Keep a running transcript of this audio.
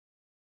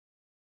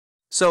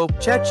So,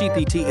 Chat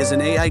GPT is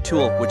an AI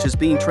tool which is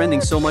being trending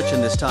so much in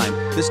this time.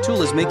 This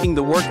tool is making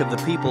the work of the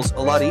peoples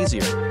a lot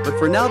easier. But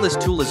for now this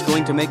tool is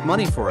going to make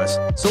money for us.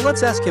 So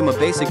let's ask him a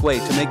basic way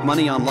to make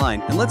money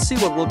online and let's see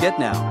what we'll get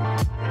now.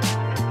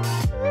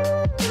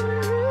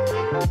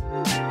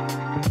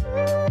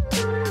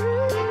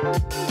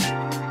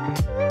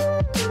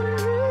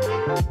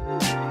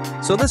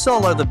 So this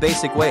all are the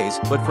basic ways,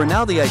 but for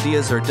now the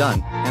ideas are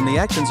done, and the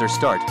actions are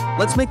start.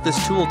 Let's make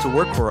this tool to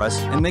work for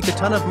us and make a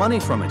ton of money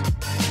from it.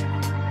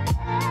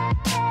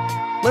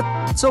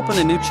 Let's open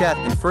a new chat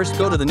and first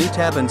go to the new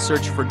tab and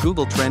search for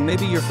Google Trend.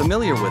 Maybe you're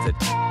familiar with it.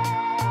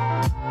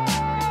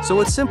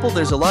 So it's simple,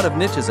 there's a lot of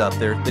niches out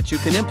there that you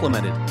can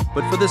implement it.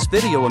 But for this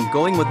video I'm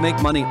going with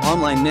make money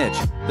online niche.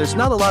 There's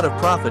not a lot of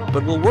profit,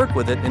 but we'll work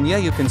with it, and yeah,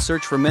 you can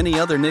search for many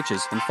other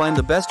niches and find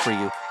the best for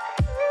you.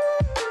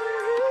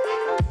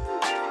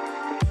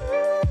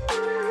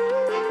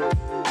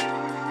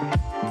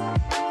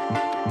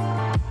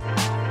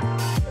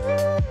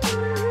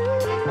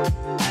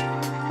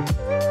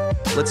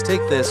 Let's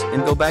take this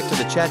and go back to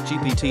the Chat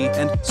GPT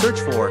and search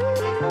for.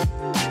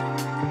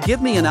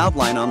 Give me an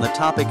outline on the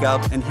topic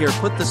out, and here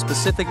put the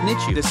specific niche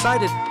you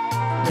decided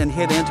and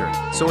hit enter.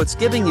 So it's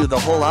giving you the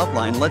whole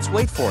outline. Let's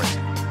wait for it.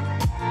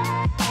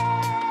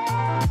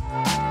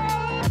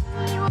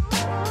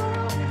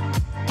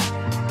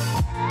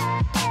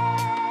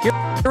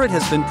 Here it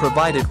has been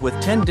provided with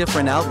 10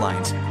 different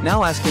outlines.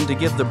 Now ask him to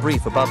give the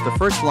brief about the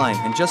first line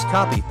and just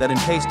copy that and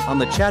paste on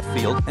the chat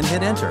field and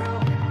hit enter.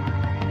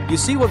 You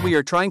see what we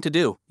are trying to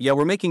do? Yeah,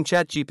 we're making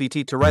Chat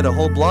GPT to write a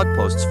whole blog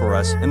posts for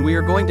us, and we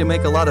are going to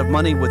make a lot of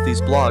money with these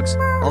blogs.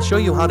 I'll show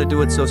you how to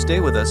do it, so stay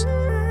with us.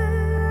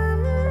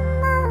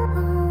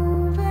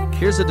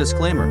 Here's a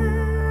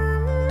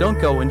disclaimer.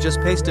 Don't go and just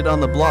paste it on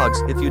the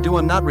blogs. If you do,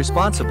 I'm not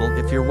responsible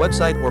if your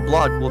website or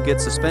blog will get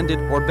suspended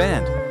or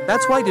banned.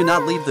 That's why do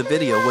not leave the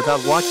video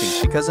without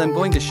watching, because I'm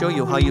going to show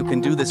you how you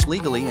can do this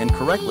legally and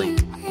correctly.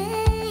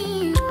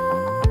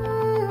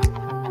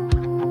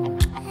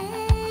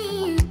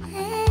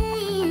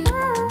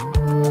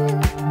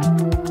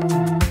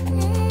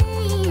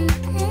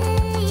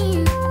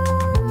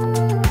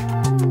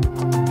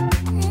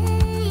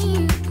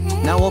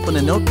 Now open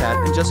a notepad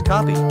and just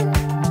copy.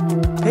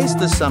 Paste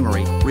the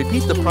summary,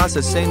 repeat the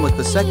process same with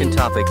the second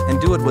topic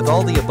and do it with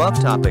all the above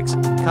topics.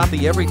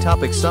 Copy every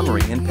topic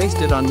summary and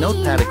paste it on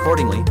notepad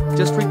accordingly,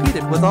 just repeat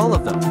it with all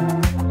of them.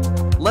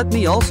 Let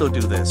me also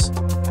do this.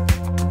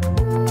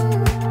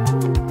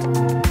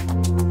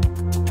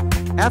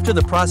 After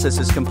the process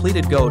is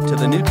completed, go to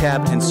the new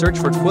tab and search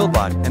for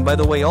Quillbot, and by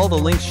the way all the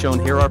links shown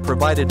here are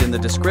provided in the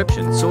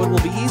description, so it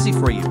will be easy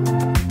for you.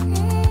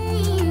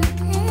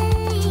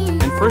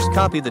 First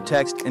copy the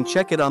text and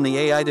check it on the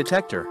AI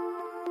detector.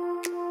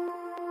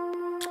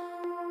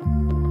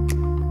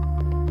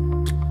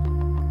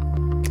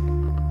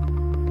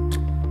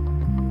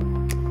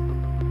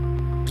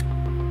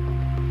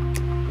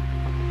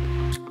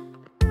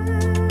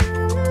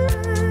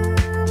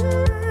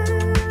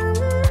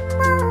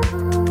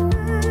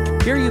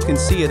 Here you can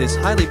see it has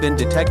highly been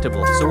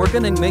detectable, so we're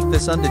going to make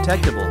this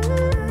undetectable.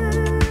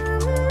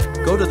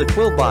 Go to the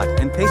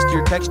Quillbot and paste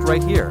your text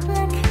right here.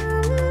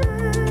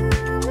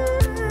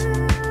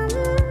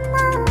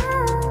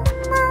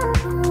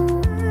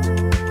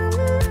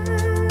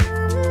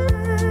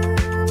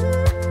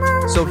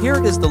 So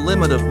here is the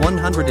limit of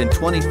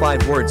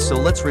 125 words, so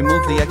let's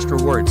remove the extra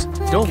words.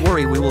 Don't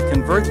worry, we will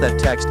convert that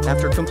text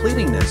after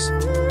completing this.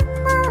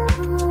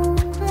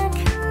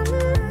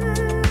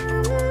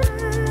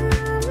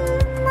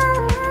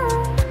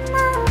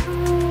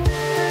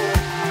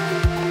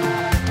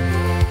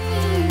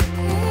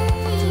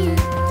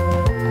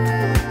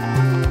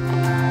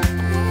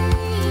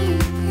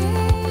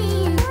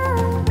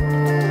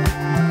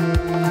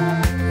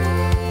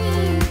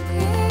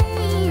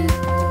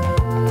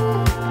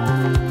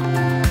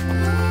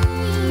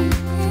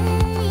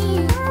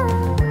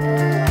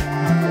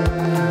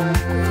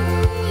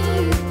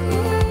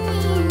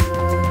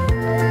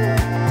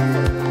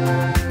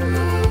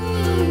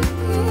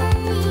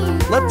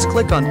 Let's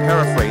click on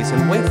paraphrase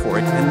and wait for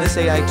it, and this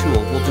AI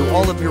tool will do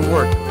all of your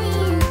work.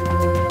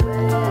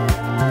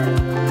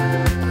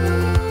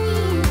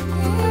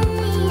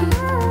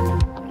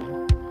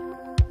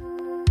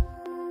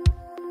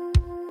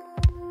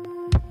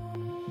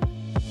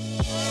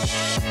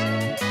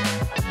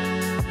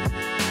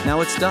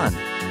 Now it's done.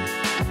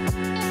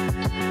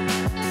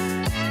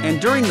 And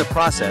during the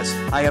process,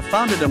 I have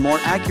found it a more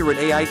accurate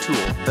AI tool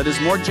that is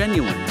more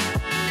genuine.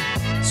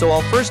 So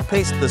I'll first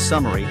paste the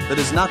summary that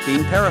is not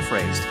being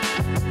paraphrased.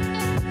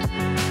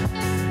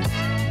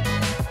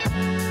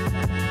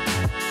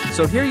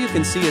 So here you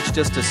can see it's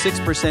just a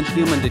 6%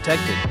 human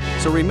detected.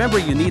 So remember,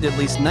 you need at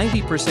least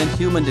 90%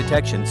 human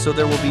detection, so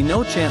there will be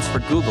no chance for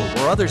Google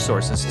or other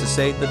sources to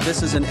say that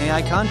this is an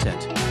AI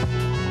content.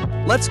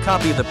 Let's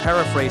copy the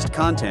paraphrased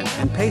content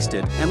and paste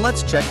it, and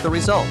let's check the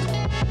result.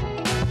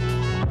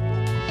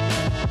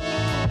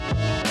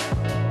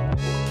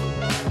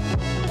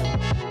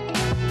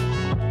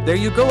 There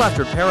you go.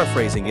 After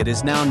paraphrasing, it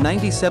is now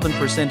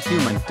 97%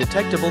 human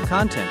detectable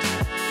content.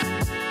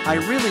 I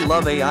really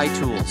love AI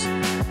tools.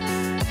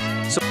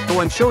 So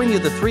I'm showing you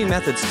the 3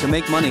 methods to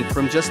make money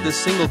from just this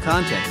single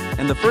content,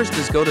 and the first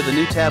is go to the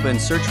new tab and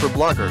search for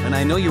Blogger, and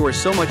I know you are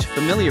so much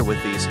familiar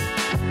with these.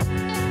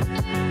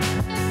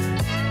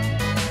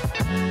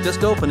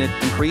 Just open it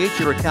and create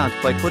your account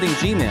by putting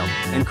Gmail,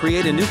 and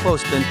create a new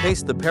post, then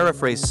paste the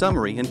paraphrase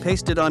summary and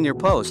paste it on your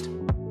post.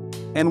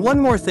 And one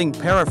more thing,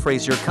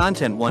 paraphrase your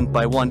content one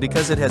by one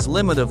because it has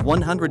limit of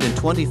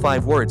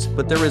 125 words,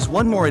 but there is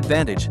one more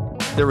advantage.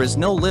 There is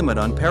no limit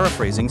on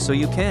paraphrasing, so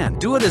you can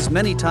do it as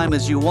many times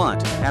as you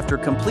want. After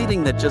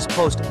completing that, just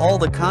post all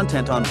the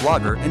content on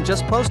Blogger and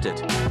just post it.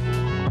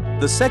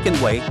 The second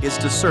way is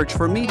to search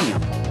for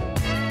Medium.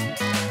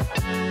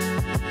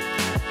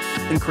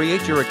 And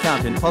create your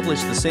account and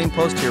publish the same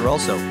post here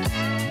also.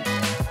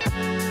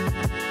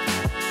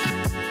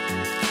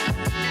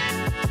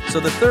 So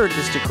the third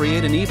is to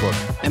create an ebook,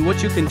 and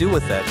what you can do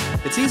with that,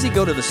 it's easy.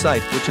 Go to the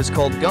site, which is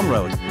called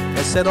Gumroad.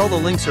 As said, all the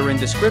links are in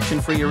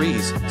description for your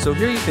ease, so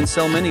here you can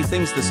sell many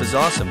things. This is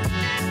awesome.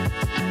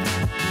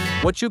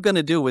 What you're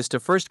gonna do is to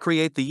first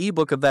create the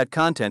ebook of that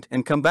content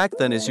and come back.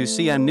 Then as you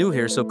see, I'm new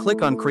here, so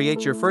click on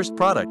create your first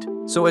product.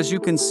 So as you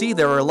can see,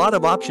 there are a lot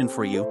of options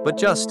for you, but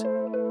just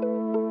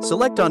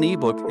select on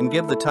ebook and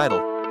give the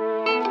title.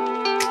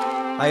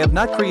 I have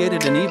not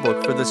created an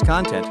ebook for this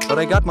content, but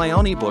I got my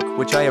own ebook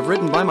which I have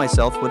written by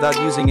myself without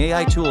using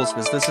AI tools,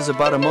 as this is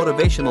about a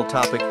motivational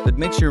topic that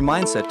makes your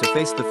mindset to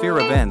face the fear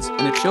of ends,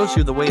 and it shows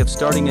you the way of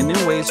starting a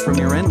new ways from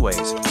your end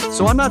ways.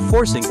 So I'm not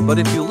forcing, but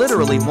if you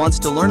literally wants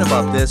to learn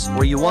about this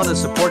or you want to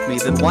support me,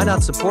 then why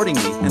not supporting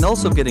me and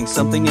also getting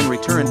something in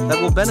return that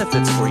will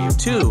benefits for you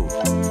too.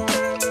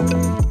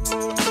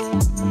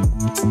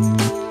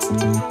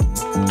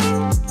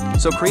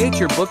 So create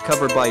your book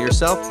cover by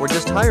yourself or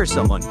just hire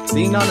someone.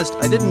 Being honest,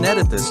 I didn't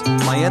edit this,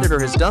 my editor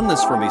has done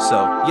this for me,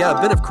 so yeah,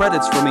 a bit of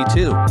credits for me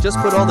too. Just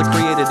put all the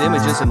created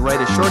images and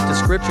write a short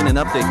description and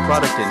update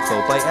product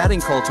info by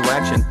adding call to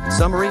action,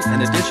 summary,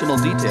 and additional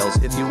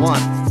details if you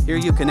want. Here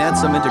you can add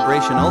some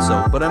integration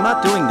also, but I'm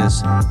not doing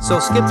this. So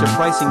skip to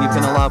pricing. You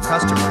can allow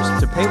customers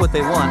to pay what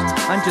they want.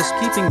 I'm just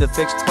keeping the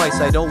fixed price.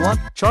 I don't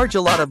want charge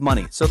a lot of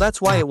money, so that's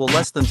why it will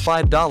less than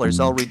 $5.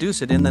 I'll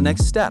reduce it in the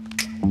next step.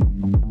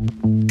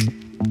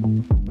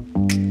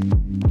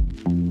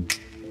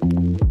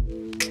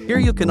 Here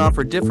you can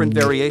offer different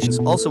variations.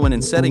 Also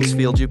in settings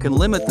field you can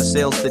limit the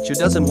sales that you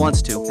doesn't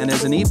wants to, and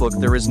as an ebook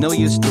there is no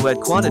use to add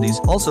quantities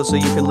also, so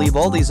you can leave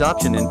all these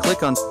options and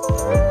click on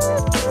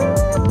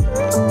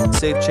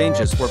save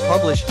changes or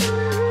publish.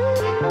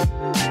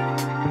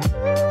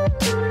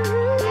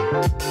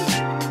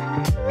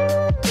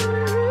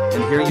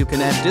 And here you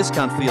can add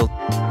discount field.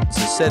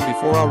 As said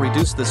before, I'll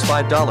reduce this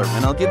 $5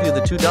 and I'll give you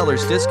the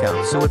 $2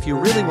 discount, so if you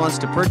really wants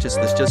to purchase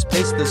this, just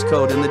paste this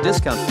code in the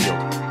discount field.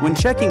 When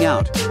checking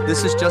out,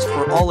 this is just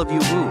for all of you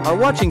who are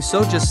watching,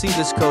 so just see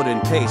this code and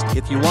paste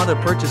if you want to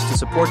purchase to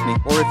support me,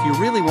 or if you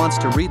really wants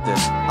to read this,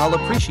 I'll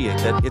appreciate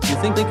that if you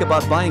think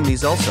about buying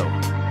these also.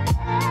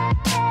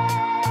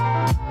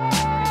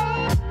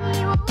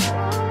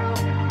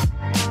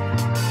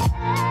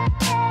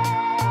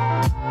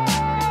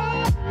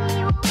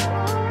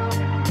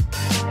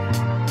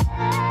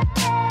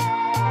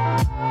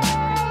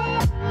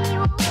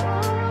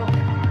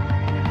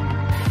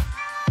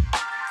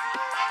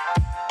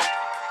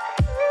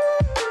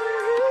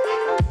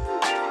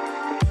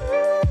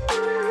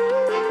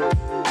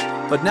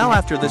 But now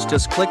after this,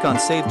 just click on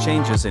save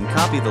changes and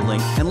copy the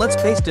link, and let's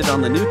paste it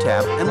on the new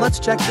tab, and let's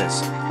check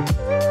this.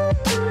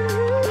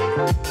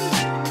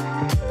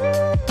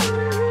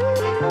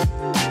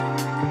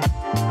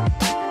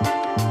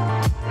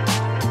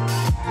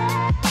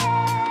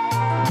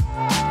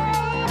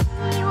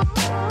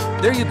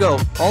 There you go,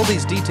 all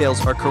these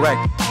details are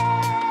correct.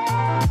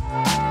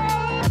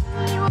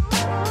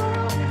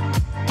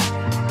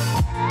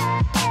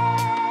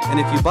 And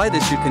if you buy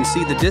this, you can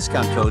see the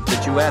discount code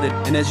that you added,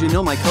 and as you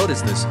know, my code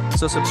is this,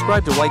 so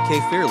subscribe to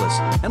YK Fearless,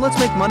 and let's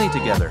make money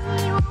together.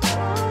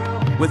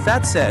 With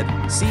that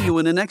said, see you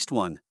in the next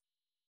one.